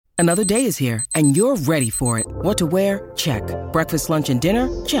Another day is here, and you're ready for it. What to wear? Check. Breakfast, lunch, and dinner?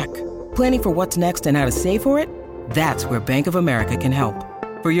 Check. Planning for what's next and how to save for it? That's where Bank of America can help.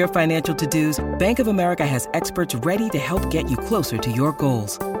 For your financial to-dos, Bank of America has experts ready to help get you closer to your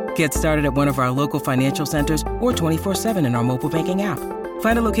goals. Get started at one of our local financial centers or 24/7 in our mobile banking app.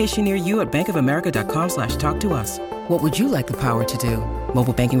 Find a location near you at bankofamerica.com/talktous. What would you like the power to do?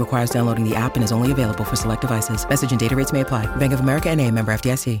 Mobile banking requires downloading the app and is only available for select devices. Message and data rates may apply. Bank of America N.A., member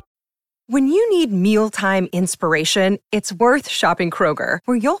FDIC. When you need mealtime inspiration, it's worth shopping Kroger,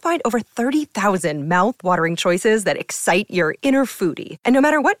 where you'll find over 30,000 mouth-watering choices that excite your inner foodie. And no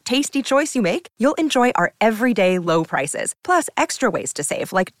matter what tasty choice you make, you'll enjoy our everyday low prices, plus extra ways to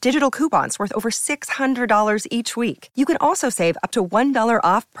save, like digital coupons worth over $600 each week. You can also save up to $1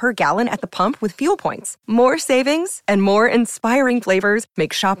 off per gallon at the pump with fuel points. More savings and more inspiring flavors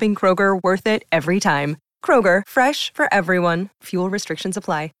make shopping Kroger worth it every time. Kroger, fresh for everyone. Fuel restrictions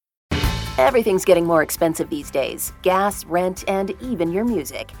apply. Everything's getting more expensive these days. Gas, rent, and even your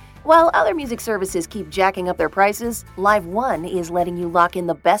music. While other music services keep jacking up their prices, Live One is letting you lock in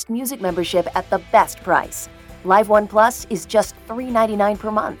the best music membership at the best price. Live One Plus is just $3.99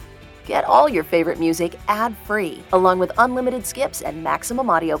 per month. Get all your favorite music ad-free, along with unlimited skips and maximum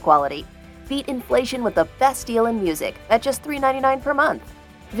audio quality. Beat inflation with the best deal in music at just $3.99 per month.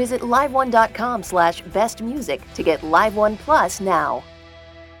 Visit liveone.com/bestmusic to get Live One Plus now.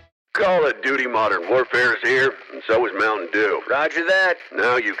 Call of Duty Modern Warfare is here, and so is Mountain Dew. Roger that.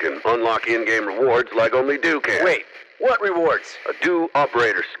 Now you can unlock in-game rewards like only Dew can. Wait, what rewards? A Dew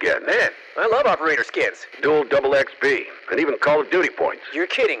Operator Skin. Man, I love Operator Skins. Dual double XP, and even Call of Duty points. You're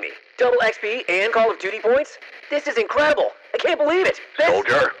kidding me. Double XP and Call of Duty points? This is incredible. I can't believe it.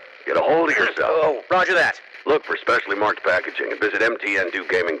 Soldier, get a hold of yourself. Oh, roger that. Look for specially marked packaging and visit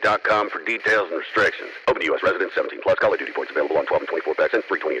mtndewgaming.com for details and restrictions. Open to U.S. residents 17 plus. Call of Duty points available on 12 and 24 packs and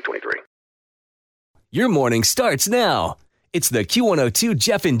 3/20/23. Your morning starts now. It's the Q102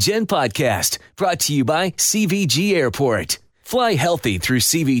 Jeff and Jen podcast, brought to you by CVG Airport. Fly healthy through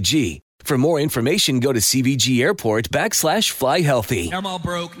CVG. For more information, go to CVG Airport /fly healthy. I'm all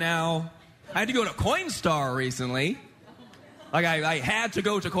broke now. I had to go to Coinstar recently. Like, I had to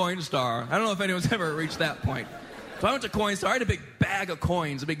go to Coinstar. I don't know if anyone's ever reached that point. So I went to Coinstar. I had a big bag of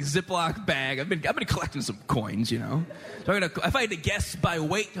coins, a big Ziploc bag. I've been collecting some coins, you know. So if I had to guess by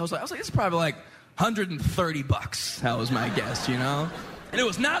weight, I was like, it's probably like $130. That was my guess, you know. And it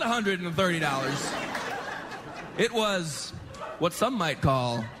was not $130. It was what some might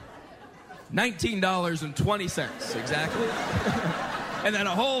call $19.20 exactly. And then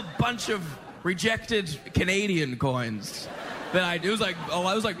a whole bunch of rejected Canadian coins. It was like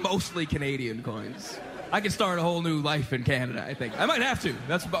mostly Canadian coins. I could start a whole new life in Canada, I think. I might have to.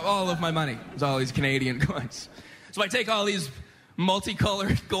 That's all of my money. It's all these Canadian coins. So I take all these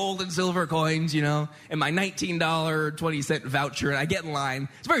multicolored gold and silver coins, you know, and my $19.20 voucher, and I get in line.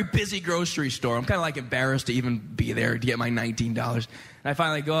 It's a very busy grocery store. I'm kind of like embarrassed to even be there to get my $19. And I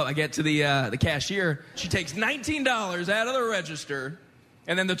finally go up. I get to the cashier. She takes $19 out of the register.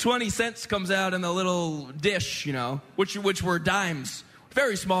 And then the 20 cents comes out in the little dish, you know, which were dimes.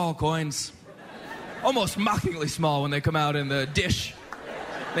 Very small coins. Almost mockingly small when they come out in the dish.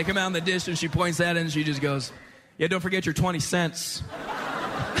 They come out in the dish and she points at it and she just goes, yeah, don't forget your 20 cents.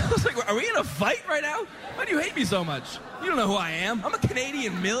 I was like, are we in a fight right now? Why do you hate me so much? You don't know who I am. I'm a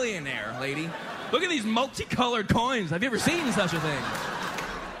Canadian millionaire, lady. Look at these multicolored coins. Have you ever seen such a thing?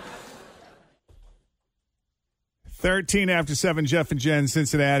 13 after 7, Jeff and Jen,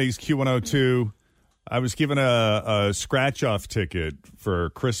 Cincinnati's Q102. I was given a scratch-off ticket for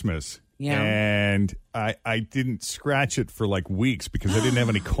Christmas. Yeah. And I didn't scratch it for like weeks because I didn't have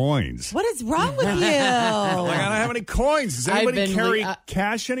any coins. What is wrong with you? Like, I don't have any coins. Does anybody carry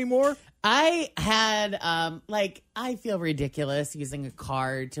cash anymore? I had, I feel ridiculous using a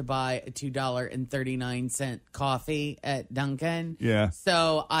card to buy a $2.39 coffee at Dunkin'. Yeah.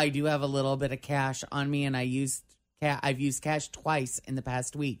 So I do have a little bit of cash on me, and I've used cash twice in the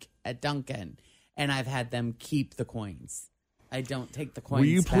past week at Dunkin', and I've had them keep the coins. I don't take the coins. Will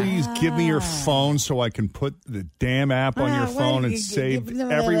you please give me your phone so I can put the damn app on your phone and save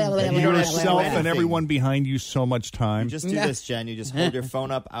yourself and everyone behind you so much time? You just do this, Jen. You just hold your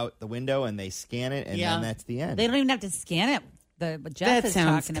phone up out the window and they scan it, and then that's the end. They don't even have to scan it. What Jeff is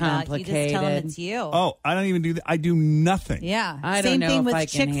talking about, you just tell them it's you. Oh, I don't even do that. I do nothing. Yeah. I Same don't know thing if with I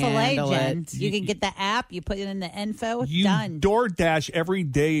can Chick-fil-A, Jen. it. You can get the app, you put it in the info, You done. DoorDash every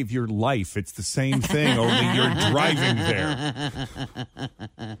day of your life. It's the same thing, only you're driving there.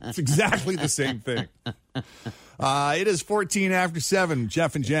 It's exactly the same thing. It is 14 after 7.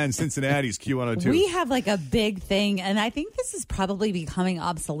 Jeff and Jen, Cincinnati's Q102. We have like a big thing, and I think this is probably becoming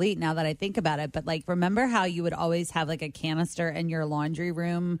obsolete now that I think about it. But like, remember how you would always have like a canister in your laundry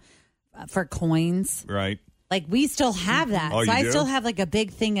room for coins? Right. Like, we still have that. Oh, so I do? still have like a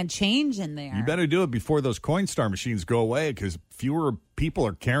big thing of change in there. You better do it before those Coinstar machines go away, because fewer people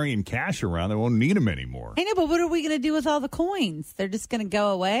are carrying cash around. They won't need them anymore. I know, but what are we going to do with all the coins? They're just going to go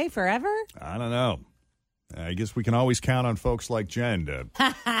away forever? I don't know. I guess we can always count on folks like Jen to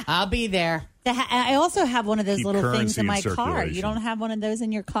I'll be there. I also have one of those keep little things in my car. circulation. You don't have one of those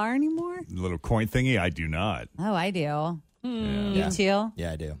in your car anymore? Little coin thingy? I do not. Oh, I do. Yeah. You too?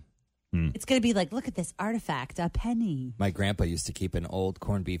 Yeah, I do. It's going to be like, look at this artifact, a penny. My grandpa used to keep an old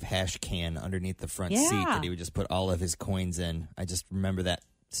corned beef hash can underneath the front seat that he would just put all of his coins in. I just remember that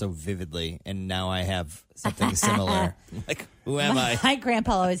so vividly, and now I have something similar. Like, who am I? My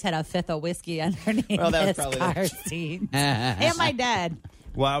grandpa always had a fifth of whiskey underneath his car seat. And my dad.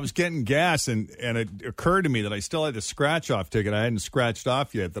 Well, I was getting gas, and it occurred to me that I still had the scratch-off ticket I hadn't scratched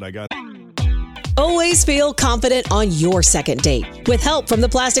off yet that I got. Always feel confident on your second date. With help from the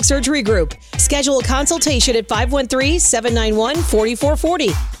Plastic Surgery Group. Schedule a consultation at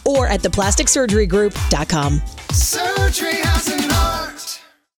 513-791-4440 or at theplasticsurgerygroup.com. Surgery has an art.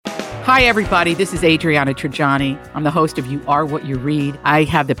 Hi, everybody. This is Adriana Trajani. I'm the host of You Are What You Read. I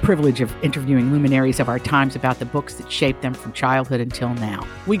have the privilege of interviewing luminaries of our times about the books that shaped them from childhood until now.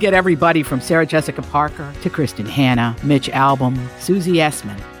 We get everybody from Sarah Jessica Parker to Kristen Hanna, Mitch Albom, Susie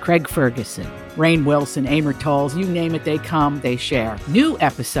Essman, Craig Ferguson, Rainn Wilson, Amor Tolls, you name it, they come, they share. New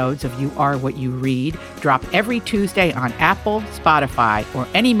episodes of You Are What You Read drop every Tuesday on Apple, Spotify, or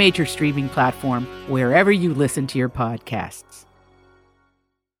any major streaming platform wherever you listen to your podcasts.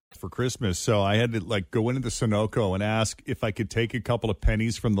 For Christmas, so I had to go into the Sunoco and ask if I could take a couple of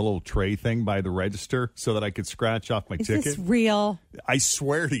pennies from the little tray thing by the register so that I could scratch off my ticket. Is this real? I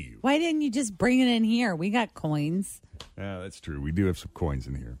swear to you. Why didn't you just bring it in here? We got coins. Yeah, that's true. We do have some coins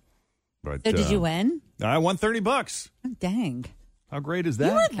in here. But So did you win? I won $30. Oh, dang. How great is that?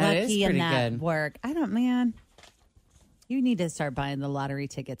 You were That is lucky in pretty that good. work. I don't, man. You need to start buying the lottery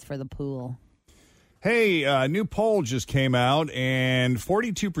tickets for the pool. Hey, a new poll just came out, and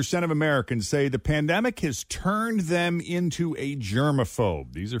 42% of Americans say the pandemic has turned them into a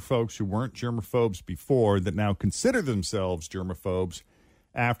germaphobe. These are folks who weren't germaphobes before that now consider themselves germaphobes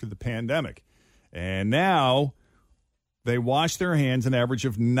after the pandemic. And now they wash their hands an average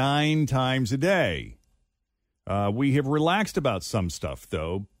of 9 times a day. We have relaxed about some stuff,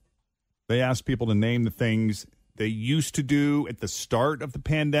 though. They asked people to name the things they used to do at the start of the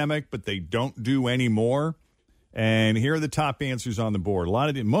pandemic, but they don't do anymore. And here are the top answers on the board.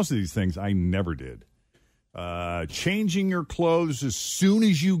 Most of these things I never did. Changing your clothes as soon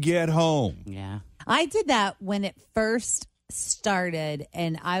as you get home. Yeah. I did that when it first started,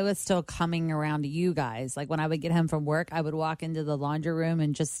 and I was still coming around to you guys. Like when I would get home from work, I would walk into the laundry room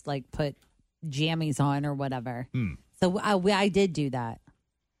and just put jammies on or whatever. So I did do that.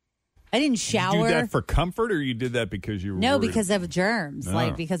 I didn't shower. Did you do that for comfort, or you did that because you were worried? because of germs.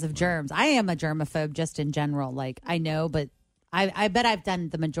 Oh. Because of germs. I am a germaphobe just in general. I know, but I bet I've done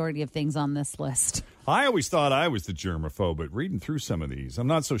the majority of things on this list. I always thought I was the germaphobe, but reading through some of these, I'm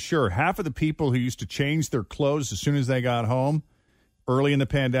not so sure. Half of the people who used to change their clothes as soon as they got home early in the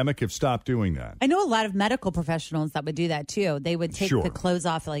pandemic have stopped doing that. I know a lot of medical professionals that would do that too. They would take Sure. the clothes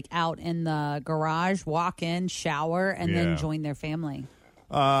off out in the garage, walk in, shower, and then join their family.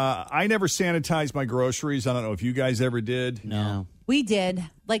 I never sanitized my groceries. I don't know if you guys ever did. No. We did.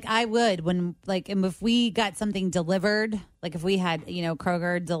 I would when and if we got something delivered, if we had,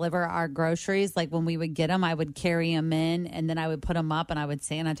 Kroger deliver our groceries, when we would get them, I would carry them in and then I would put them up and I would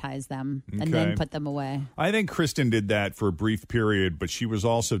sanitize them and then put them away. I think Kristen did that for a brief period, but she was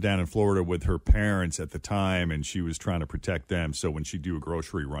also down in Florida with her parents at the time, and she was trying to protect them. So when she'd do a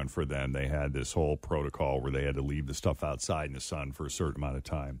grocery run for them, they had this whole protocol where they had to leave the stuff outside in the sun for a certain amount of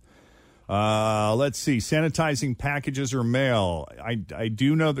time. Let's see. Sanitizing packages or mail. I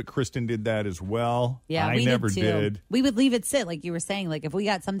do know that Kristen did that as well. Yeah, I we never did too. did. We would leave it sit, like you were saying. If we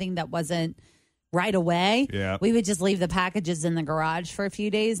got something that wasn't right away, we would just leave the packages in the garage for a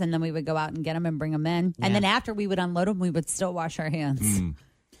few days, and then we would go out and get them and bring them in. Yeah. And then after we would unload them, we would still wash our hands.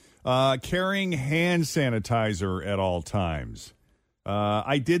 Carrying hand sanitizer at all times.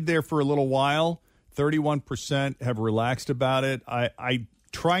 I did there for a little while. 31% have relaxed about it. I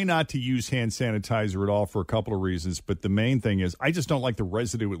try not to use hand sanitizer at all for a couple of reasons, but the main thing is I just don't like the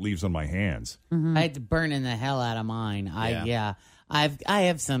residue it leaves on my hands. Mm-hmm. I had to burning the hell out of mine. I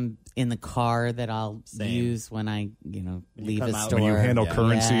have some in the car that I'll use when I leave a store. When you handle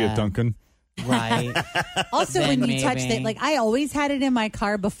currency at Dunkin'. Right. Also, Then when you touch maybe. it, like I always had it in my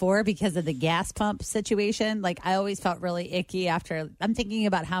car before because of the gas pump situation. Like I always felt really icky after. I'm thinking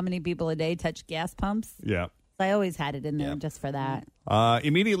about how many people a day touch gas pumps. Yeah. So I always had it in there just for that.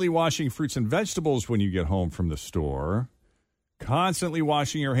 Immediately washing fruits and vegetables when you get home from the store. Constantly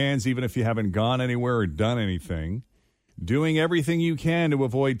washing your hands even if you haven't gone anywhere or done anything. Doing everything you can to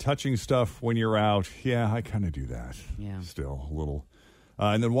avoid touching stuff when you're out. Yeah, I kind of do that. Yeah. Still a little.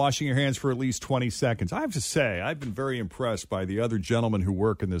 And then washing your hands for at least 20 seconds. I have to say, I've been very impressed by the other gentlemen who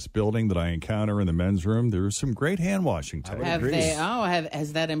work in this building that I encounter in the men's room. There's some great hand washing techniques.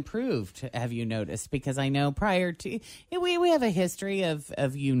 Has that improved? Have you noticed? Because I know prior to we have a history of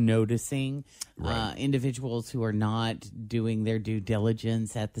you noticing individuals who are not doing their due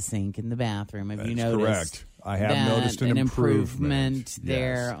diligence at the sink in the bathroom. Have you That's noticed? correct. I have noticed an improvement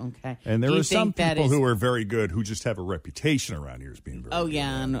there. Yes. Okay. And there Do you are some think that people is- who are very good who just have a reputation around here as being very Oh good.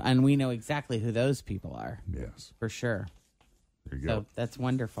 yeah, and we know exactly who those people are. Yes. For sure. There you So go. that's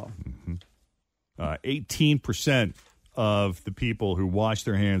wonderful. 18% of the people who wash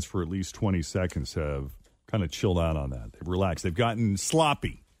their hands for at least 20 seconds have kind of chilled out on that. They've relaxed. They've gotten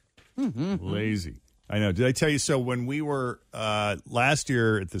sloppy, lazy. I know. Did I tell you so? When we were last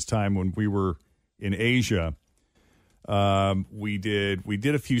year at this time, when we were in Asia, we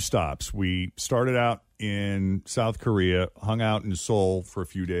did a few stops. We started out in South Korea, hung out in Seoul for a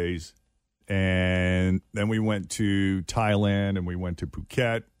few days, and then we went to Thailand, and we went to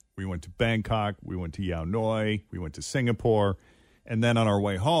Phuket, we went to Bangkok, we went to Yau Noi, we went to Singapore, and then on our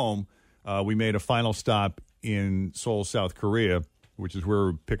way home, we made a final stop in Seoul, South Korea, which is where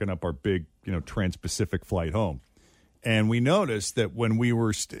we're picking up our big, Trans-Pacific flight home. And we noticed that when we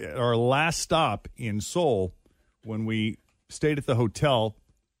were our last stop in Seoul, when we stayed at the hotel,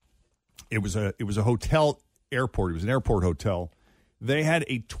 it was a hotel airport. It was an airport hotel. They had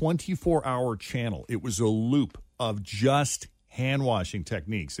a 24-hour channel. It was a loop of just hand washing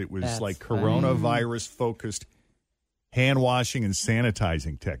techniques. It was That's like funny. coronavirus focused hand washing and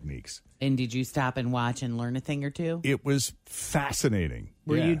sanitizing techniques. And did you stop and watch and learn a thing or two? It was fascinating.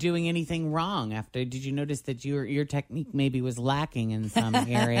 Were Yeah. you doing anything wrong after? Did you notice that your technique maybe was lacking in some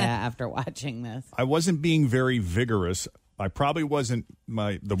area after watching this? I wasn't being very vigorous. I probably wasn't.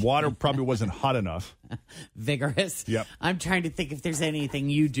 The water probably wasn't hot enough. Vigorous? Yep. I'm trying to think if there's anything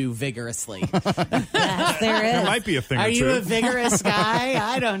you do vigorously. Yes, there is. There might be a thing Are or you two. a vigorous guy?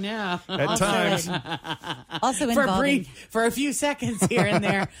 I don't know. At times. Also for involving. for a few seconds here and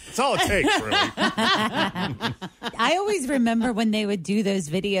there. That's all it takes, really. I always remember when they would do those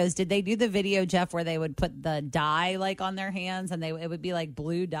videos. Did they do the video, Jeff, where they would put the dye like on their hands, and it would be like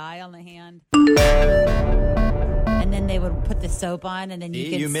blue dye on the hand, and then they would put the soap on, and then you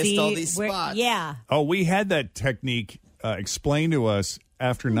could missed see all these where, spots. Yeah, Oh, we had that technique explained to us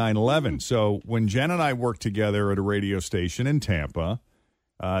after 9/11. So when Jen and I worked together at a radio station in Tampa,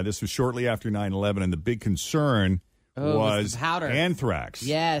 this was shortly after 9/11, and the big concern was the powder. anthrax.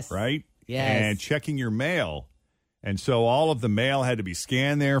 Yes. Right? Yes. And checking your mail. And so all of the mail had to be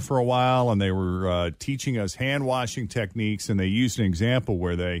scanned there for a while, and they were teaching us hand washing techniques, and they used an example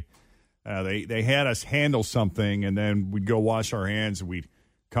where they had us handle something, and then we'd go wash our hands, and we'd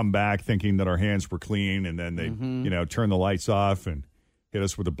come back thinking that our hands were clean, and then they'd turn the lights off and hit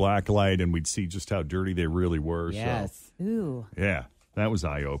us with a black light, and we'd see just how dirty they really were. Yes. ooh, So, yeah, that was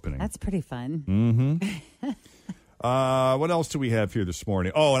eye-opening. that's pretty fun. Mm-hmm. What else do we have here this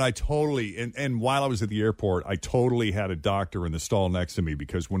morning? Oh, and I totally, and while I was at the airport, I totally had a doctor in the stall next to me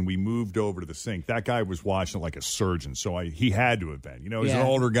because when we moved over to the sink, that guy was washing like a surgeon. So he had to have been. He's an Yeah.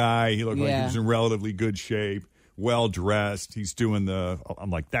 older guy. He looked like he Yeah. was in relatively good shape, well-dressed. He's doing I'm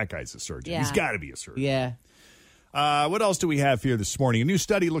like, that guy's a surgeon. Yeah. He's got to be a surgeon. Yeah. What else do we have here this morning? A new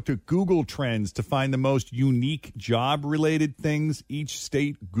study looked at Google Trends to find the most unique job-related things each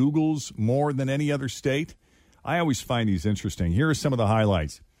state Googles more than any other state. I always find these interesting. Here are some of the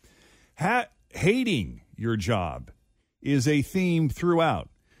highlights. Hating your job is a theme throughout.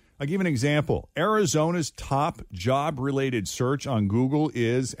 I'll give an example. Arizona's top job-related search on Google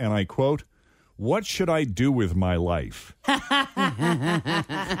is, and I quote, "What should I do with my life?"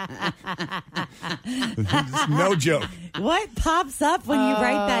 No joke. What pops up when you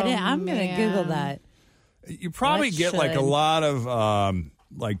write that in? I'm going to man. Google that. You probably What get like a should- lot of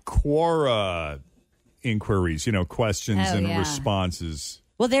like Quora inquiries, questions Oh, and yeah. responses.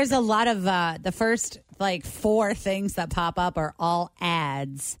 Well, there's a lot of the first like 4 things that pop up are all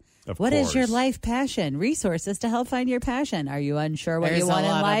ads. Of What is your course. life passion? Resources to help find your passion. Are you unsure what There's you a want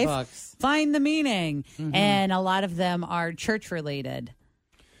in lot of life? books. Find the meaning. And a lot of them are church related.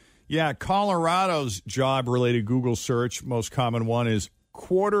 Yeah, Colorado's job-related Google search, most common one is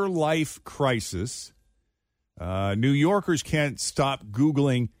quarter-life crisis. New Yorkers can't stop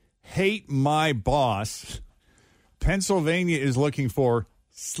Googling "hate my boss." Pennsylvania is looking for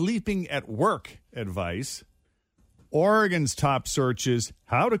sleeping at work advice. Oregon's top search is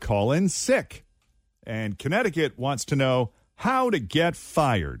how to call in sick. And Connecticut wants to know how to get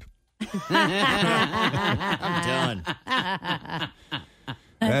fired. I'm done.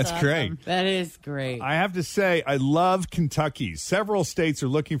 That's awesome. great. That is great. I have to say, I love Kentucky. Several states are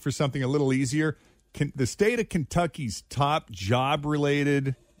looking for something a little easier. The state of Kentucky's top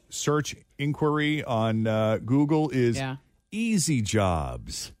job-related search inquiry on Google is easy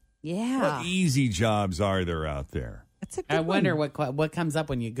jobs. Yeah. What easy jobs are there out there? That's a good I wonder one. what comes up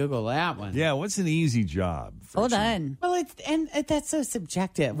when you Google that one. Yeah, what's an easy job? Hold on. Well, that's so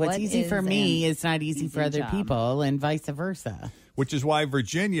subjective. What's What easy for is me an is not easy for easy other job? people, and vice versa. Which is why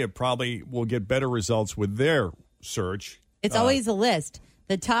Virginia probably will get better results with their search. It's always a list.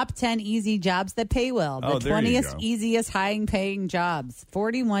 The top 10 easy jobs that pay well. The there you 20th go. easiest high-paying jobs.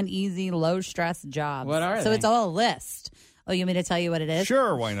 41 easy low-stress jobs. What are So they? it's all a list. Oh, you want me to tell you what it is?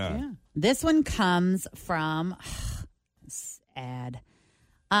 Sure, why not? Yeah. This one comes from this ad.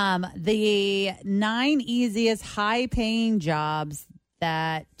 The 9 easiest high-paying jobs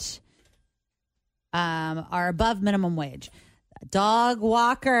that are above minimum wage. Dog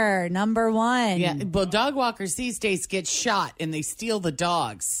walker, number 1. Yeah, well, dog walkers these days get shot and they steal the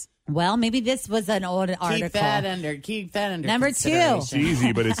dogs. Well, maybe this was an old article. Keep that under Number 2. consideration. It's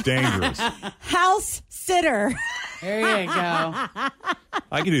easy, but it's dangerous. House sitter. There you go. I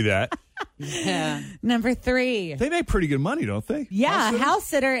can do that. Yeah. Number 3. They make pretty good money, don't they? Yeah, house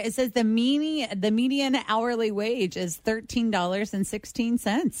sitter. It says the median hourly wage is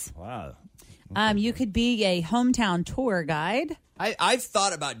 $13.16. Wow. You could be a hometown tour guide. I've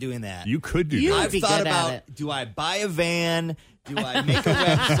thought about doing that. You could do You that. would I've be thought good at about, it. do I buy a van? Do I make a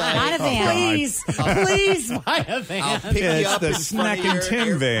website? Not a van. Please, please buy a van. I'll pick Yeah, you it's up the in front Snack of and your Tim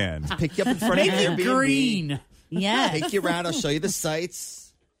Air- van. Pick you up in front Make of your it Airbnb. green. Yes. Take you around. I'll show you the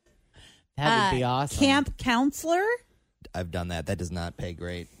sites. That would be awesome. Camp counselor. I've done that. That does not pay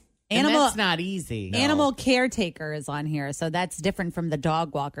great. And Animal that's not easy. Animal caretaker is on here, so that's different from the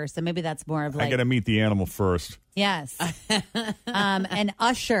dog walker. So maybe that's more of I like got to meet the animal first. yes, an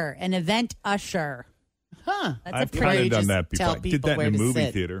usher, an event usher. Huh. That's I've a kind pretty of done that tell before. I did people that where in a to movie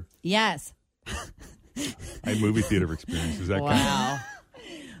sit. theater. yes. I had movie theater experience. Is that kind Wow.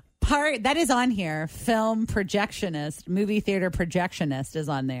 Part that is on here. Film projectionist, movie theater projectionist is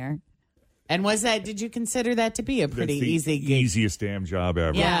on there. And did you consider that to be a of pretty that's the easy gig? easiest damn job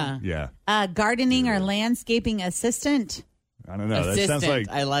ever. Yeah. Yeah. Gardening or landscaping assistant, I don't know. That Assistant. sounds like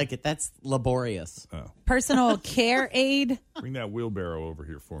I like it. That's laborious. personal care aide, bring that wheelbarrow over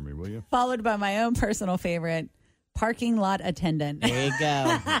here for me, will you? followed by my own personal favorite, parking lot attendant. There you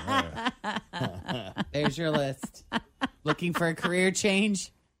go. There's your list. Looking for a career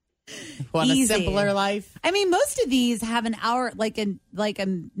change? Want Easy. a simpler life? I mean, most of these have an hour, like a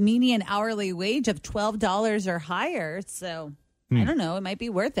median hourly wage of $12 or higher. So I don't know. It might be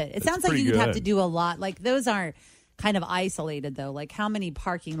worth it. It sounds like pretty you'd have good. to do a lot. Like those are kind of isolated though. Like how many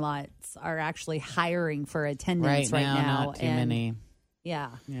parking lots are actually hiring for attendants right now? not too And- many.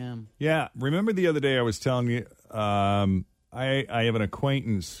 Yeah. Yeah. Yeah. Remember the other day I was telling you, I have an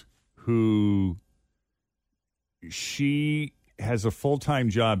acquaintance who she has a full-time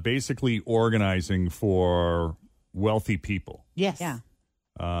job basically organizing for wealthy people. Yes. Yeah.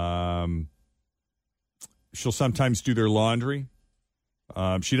 She'll sometimes do their laundry.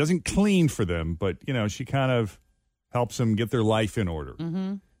 She doesn't clean for them, but, she kind of helps them get their life in order.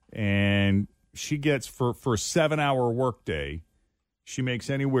 Mm-hmm. And she gets, for a 7-hour workday, she makes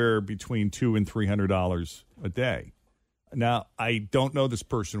anywhere between $200 and $300 a day. Now, I don't know this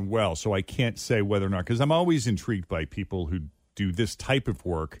person well, so I can't say whether or not, because I'm always intrigued by people who do this type of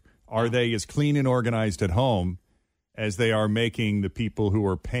work. Are they as clean and organized at home as they are making the people who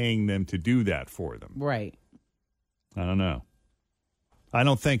are paying them to do that for them? Right. I don't know. I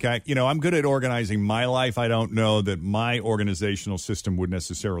don't think I'm good at organizing my life. I don't know that my organizational system would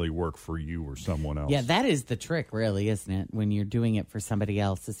necessarily work for you or someone else. Yeah, that is the trick, really, isn't it? When you're doing it for somebody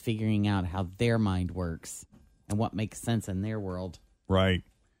else, is figuring out how their mind works and what makes sense in their world. Right.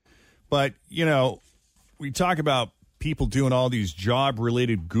 But, we talk about people doing all these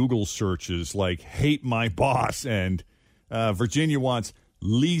job-related Google searches like hate my boss, and Virginia wants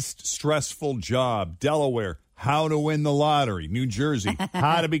least stressful job. Delaware, how to win the lottery. New Jersey,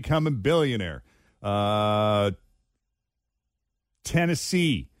 how to become a billionaire.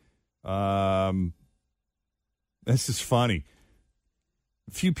 Tennessee. This is funny.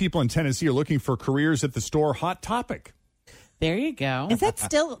 A few people in Tennessee are looking for careers at the store Hot Topic. There you go. Is that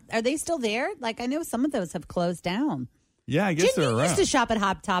still? Are they still there? Like I know some of those have closed down. Yeah, I guess Jen, they're you around. used to shop at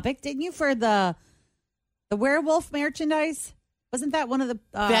Hot Topic, didn't you? For the werewolf merchandise. Wasn't that one of the?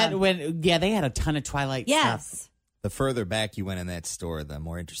 They had a ton of Twilight yes. stuff. The further back you went in that store, the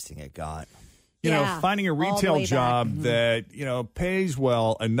more interesting it got. You know, finding a retail job that, pays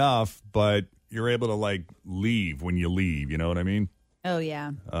well enough, but you're able to, like, leave when you leave. You know what I mean? Oh,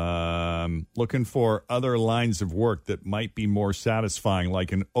 yeah. Looking for other lines of work that might be more satisfying,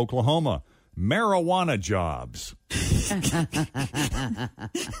 like in Oklahoma, marijuana jobs.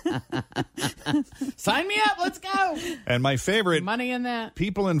 Sign me up. Let's go. And my favorite, money in that.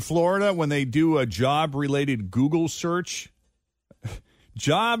 People in Florida, when they do a job-related Google search,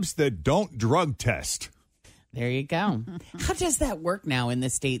 jobs that don't drug test. There you go. How does that work now in the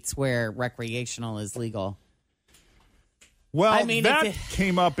states where recreational is legal? Well, I mean, that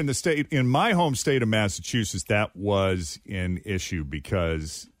came up in my home state of Massachusetts. That was an issue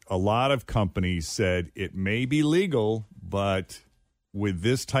because a lot of companies said it may be legal, but with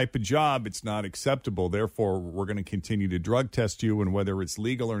this type of job, it's not acceptable. Therefore, we're going to continue to drug test you, and whether it's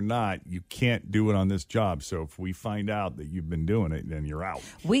legal or not, you can't do it on this job. So if we find out that you've been doing it, then you're out.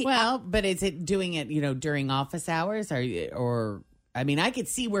 But is it doing it, during office hours, or I mean, I could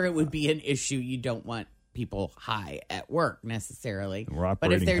see where it would be an issue. You don't want people high at work necessarily. We're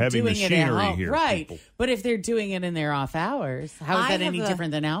operating heavy machinery here, right? people. But if they're doing it in their off hours, how is that any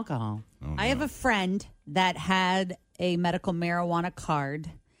different than alcohol? I have a friend that had a medical marijuana card,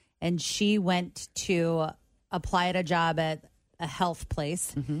 and she went to apply at a job at a health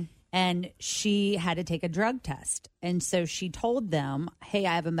place, and she had to take a drug test. And so she told them, hey,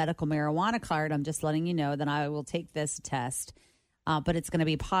 I have a medical marijuana card. I'm just letting you know that I will take this test, but it's going to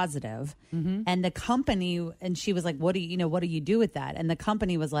be positive. And the company, and she was like, what do you do with that? And the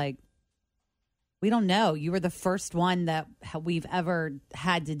company was like, we don't know. You were the first one that we've ever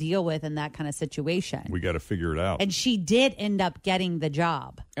had to deal with in that kind of situation. We got to figure it out. And she did end up getting the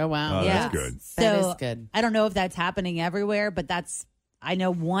job. Oh, wow. That's good. So that is good. I don't know if that's happening everywhere, but I know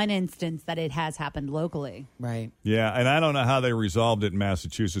one instance that it has happened locally. Right. Yeah, and I don't know how they resolved it in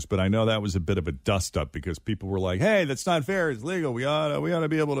Massachusetts, but I know that was a bit of a dust-up because people were like, hey, that's not fair. It's legal. We ought to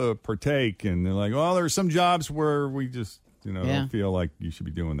be able to partake. And they're like, well, there's some jobs where we just, don't feel like you should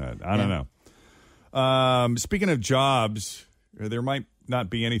be doing that. I don't know. Speaking of jobs, there might not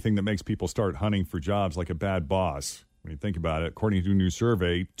be anything that makes people start hunting for jobs like a bad boss. When you think about it, according to a new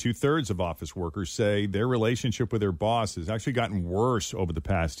survey, 2/3 of office workers say their relationship with their boss has actually gotten worse over the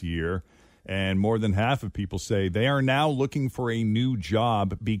past year. And more than half of people say they are now looking for a new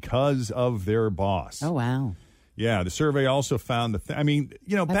job because of their boss. Oh, wow. Yeah, the survey also found That's bad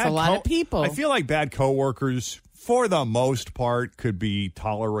a lot of people. I feel like bad coworkers, for the most part, could be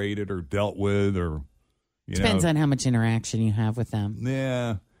tolerated or dealt with, or depends on how much interaction you have with them.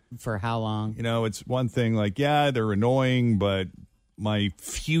 Yeah, for how long? It's one thing like, yeah, they're annoying, but my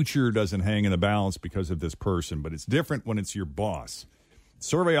future doesn't hang in the balance because of this person. But it's different when it's your boss. The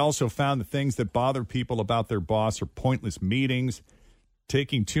survey also found the things that bother people about their boss are pointless meetings,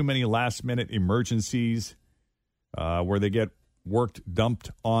 taking too many last-minute emergencies where they get work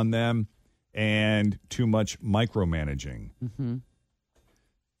dumped on them, and too much micromanaging.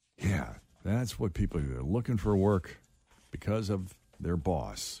 Yeah, that's what people are. They're looking for work because of their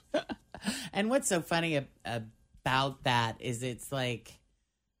boss. And what's so funny about that is it's like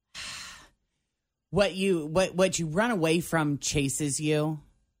what you run away from chases you.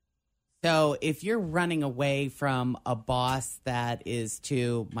 So if you're running away from a boss that is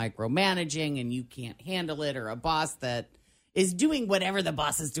too micromanaging and you can't handle it, or a boss that is doing whatever the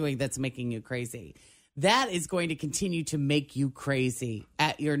boss is doing that's making you crazy, that is going to continue to make you crazy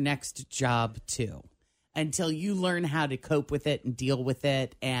at your next job too, until you learn how to cope with it and deal with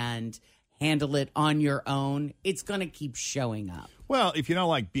it and handle it on your own. It's going to keep showing up. Well, if you don't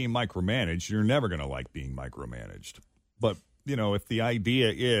like being micromanaged, you're never going to like being micromanaged. But, if the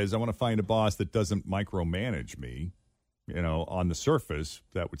idea is I want to find a boss that doesn't micromanage me, on the surface,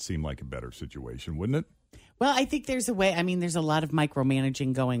 that would seem like a better situation, wouldn't it? Well, I think there's a way. I mean, there's a lot of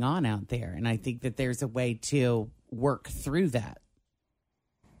micromanaging going on out there, and I think that there's a way to work through that.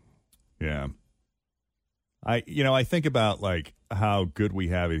 Yeah. I think about like how good we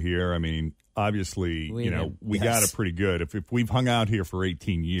have it here. I mean, obviously, we got it pretty good. If we've hung out here for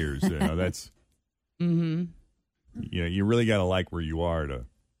 18 years, that's you really got to like where you are to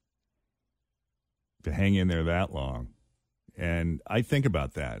hang in there that long. And I think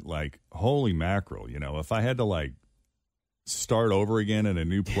about that, like, holy mackerel, if I had to like start over again in a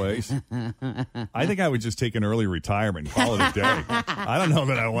new place, I think I would just take an early retirement and call it a day. I don't know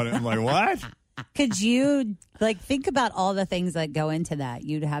that I want it. I'm like, what? Could you think about all the things that go into that?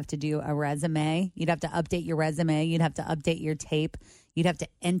 You'd have to do a resume. You'd have to update your resume. You'd have to update your tape. You'd have to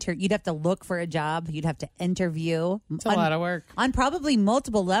enter. You'd have to look for a job. You'd have to interview. It's a lot of work on probably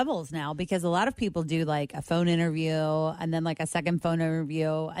multiple levels now, because a lot of people do a phone interview and then a second phone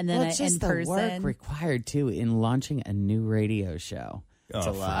interview and then it's just in person. The work required too in launching a new radio show. It's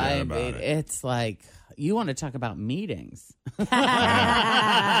a lot. It's like you want to talk about meetings. Yeah,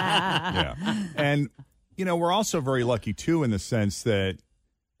 and we're also very lucky too in the sense that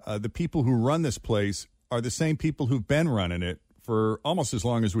the people who run this place are the same people who've been running it for almost as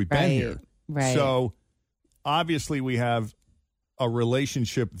long as we've been here. Right. So obviously we have a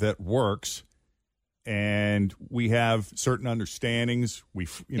relationship that works, and we have certain understandings. We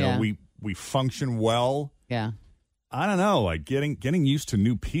function well. Yeah. I don't know. Getting used to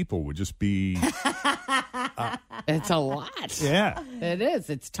new people would just be. It's a lot. Yeah, it is.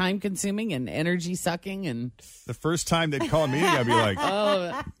 It's time consuming and energy sucking. And the first time they'd call a meeting, I'd be like,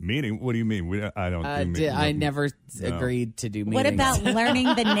 "Oh, meeting? What do you mean? I don't do meetings." I never agreed to do meetings. What about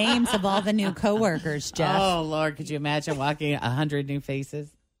learning the names of all the new coworkers, Jeff? Oh Lord, could you imagine walking 100 new faces?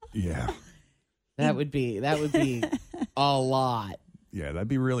 Yeah, that would be a lot. Yeah, that'd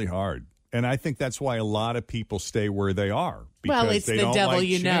be really hard. And I think that's why a lot of people stay where they are. Well, it's they the don't devil like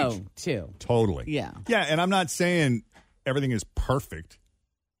you change. know, too. Totally. Yeah. Yeah, and I'm not saying everything is perfect,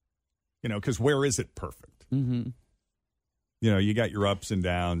 because where is it perfect? Mm-hmm. You got your ups and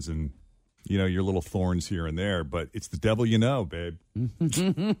downs and, your little thorns here and there, but it's the devil you know, babe.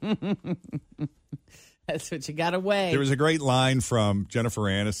 That's what you got to weigh. There was a great line from Jennifer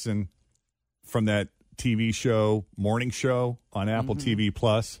Aniston from that TV show, morning show on Apple TV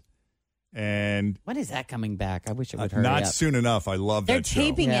Plus. And when is that coming back? I wish it would hurry not up. soon enough. I love They're that show.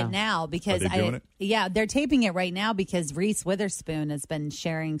 taping it now because Are they doing it? Yeah, they're taping it right now because Reese Witherspoon has been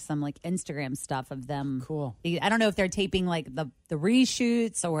sharing some Instagram stuff of them. Cool. I don't know if they're taping the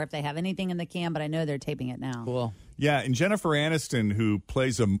reshoots or if they have anything in the can, but I know they're taping it now. Cool. Yeah, and Jennifer Aniston, who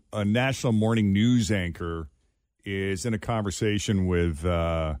plays a national morning news anchor, is in a conversation with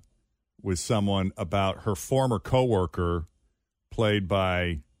someone about her former coworker, played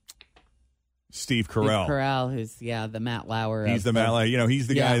by Steve Carell. Steve Carell, who's the Matt Lauer. He's the Matt Lauer. He's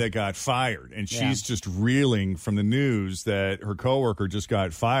the guy that got fired, and she's just reeling from the news that her coworker just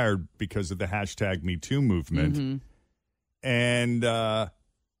got fired because of the #MeToo movement. Mm-hmm. And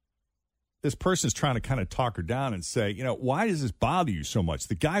this person's trying to kind of talk her down and say, why does this bother you so much?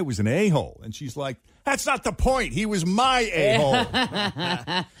 The guy was an a-hole. And she's like, that's not the point. He was my a-hole.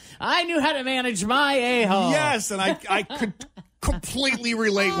 I knew how to manage my a-hole. Yes, and I could completely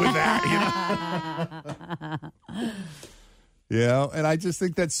relate with that. And I just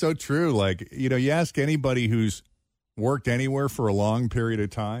think that's so true. You ask anybody who's worked anywhere for a long period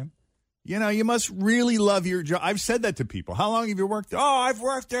of time, you must really love your job. I've said that to people. How long have you worked there? Oh, I've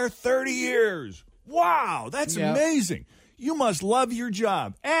worked there 30 years. Wow, that's amazing. You must love your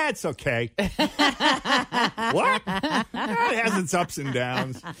job. It's okay. What? It has its ups and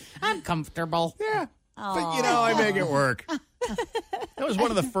downs. I'm comfortable. Yeah. But, I make it work. That was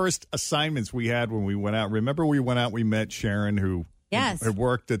one of the first assignments we had when we went out. Remember we went out, we met Sharon, who had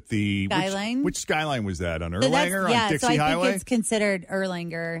worked at the Skyline. Which Skyline was that? On Erlanger? On Dixie so I Highway? think it's considered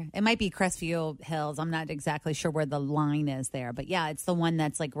Erlanger. It might be Crestview Hills. I'm not exactly sure where the line is there. But, it's the one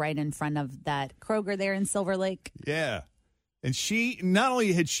that's right in front of that Kroger there in Silver Lake. Yeah. And she, not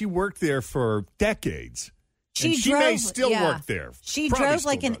only had she worked there for decades, she may still work there. She drove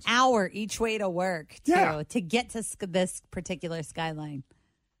an hour each way to work, too, to get to this particular Skyline.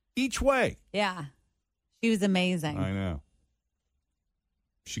 Each way. Yeah. She was amazing. I know.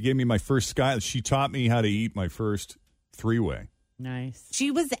 She gave me my first Skyline. She taught me how to eat my first three-way. Nice.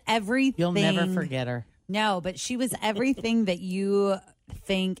 She was everything. You'll never forget her. No, but she was everything that you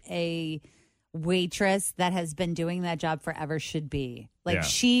think a waitress that has been doing that job forever should be.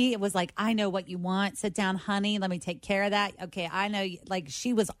 She was I know what you want. Sit down, honey. Let me take care of that. Okay, I know.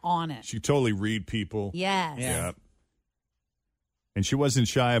 She was on it. She totally read people. Yes. Yeah. And she wasn't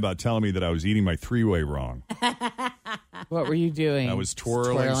shy about telling me that I was eating my three-way wrong. What were you doing? I was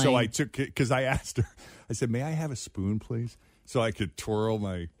twirling. So I took it because I asked her. I said, "May I have a spoon, please?" So I could twirl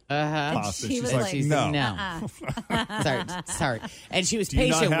my pasta. She was like, "No, sorry." And she was Do you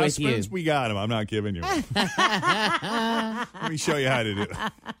patient not have with spoons? you. We got them. I'm not giving you one. Let me show you how to do it.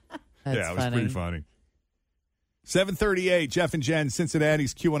 It was pretty funny. 7:38, Jeff and Jen,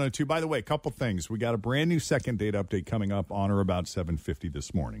 Cincinnati's Q102. By the way, a couple things. We got a brand new second date update coming up on or about 7:50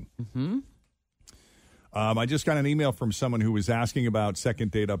 this morning. Mm-hmm. I just got an email from someone who was asking about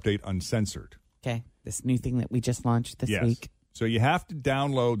second date update uncensored. Okay, this new thing that we just launched this week. So you have to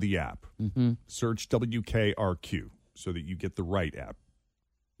download the app. Mm-hmm. Search WKRQ so that you get the right app.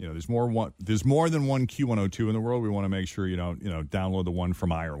 You know, there's more than one Q102 in the world. We want to make sure you don't, download the one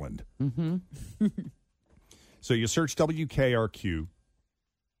from Ireland. Mm-hmm. So you search WKRQ,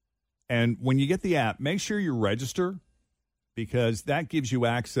 and when you get the app, make sure you register because that gives you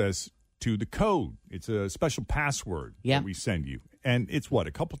access to the code. It's a special password that we send you. And it's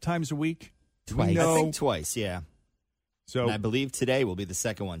a couple times a week? Twice. I think twice, yeah. So and I believe today will be the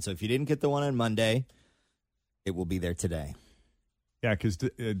second one. So if you didn't get the one on Monday, it will be there today. Yeah, because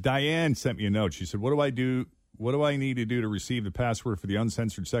Diane sent me a note. She said, what do I do? What do I need to do to receive the password for the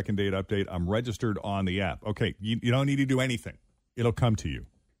uncensored second date update? I'm registered on the app. Okay, you don't need to do anything. It'll come to you.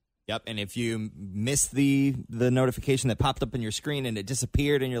 Yep, and if you missed the notification that popped up on your screen and it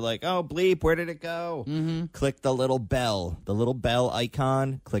disappeared and you're like, oh, bleep, where did it go? Mm-hmm. Click the little bell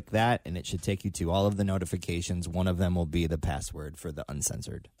icon. Click that, and it should take you to all of the notifications. One of them will be the password for the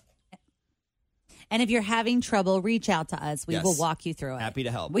uncensored. And if you're having trouble, reach out to us. We will walk you through it. Happy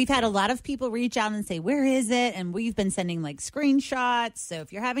to help. We've had a lot of people reach out and say, where is it? And we've been sending screenshots. So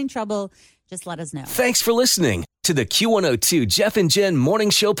if you're having trouble, just let us know. Thanks for listening to the Q102 Jeff and Jen Morning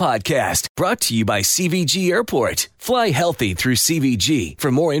Show podcast, brought to you by CVG Airport. Fly healthy through CVG.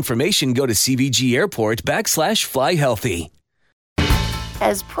 For more information, go to CVG Airport /fly healthy.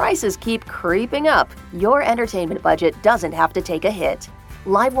 As prices keep creeping up, your entertainment budget doesn't have to take a hit.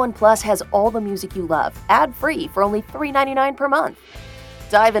 Live One Plus has all the music you love, ad-free for only $3.99 per month.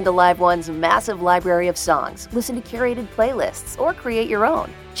 Dive into Live One's massive library of songs, listen to curated playlists, or create your own.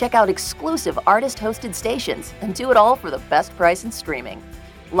 Check out exclusive artist-hosted stations, and do it all for the best price in streaming.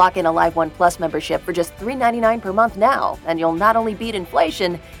 Lock in a Live One Plus membership for just $3.99 per month now, and you'll not only beat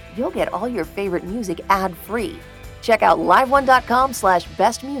inflation, you'll get all your favorite music ad-free. Check out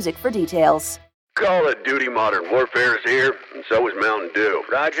liveone.com/bestmusic for details. Call of Duty Modern Warfare is here, and so is Mountain Dew.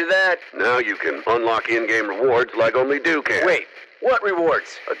 Roger that. Now you can unlock in-game rewards like only Dew can. Wait, what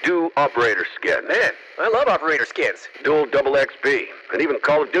rewards? A Dew Operator Skin. Man, I love Operator Skins. Dual double XP, and even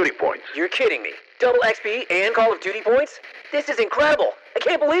Call of Duty points. You're kidding me. Double XP and Call of Duty points? This is incredible. I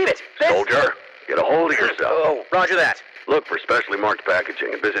can't believe it. Soldier, get a hold of yourself. Oh, roger that. Look for specially marked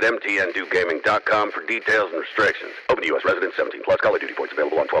packaging and visit mtndewgaming.com for details and restrictions. Open to U.S. residents 17+. Call of Duty points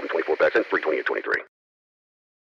available on 12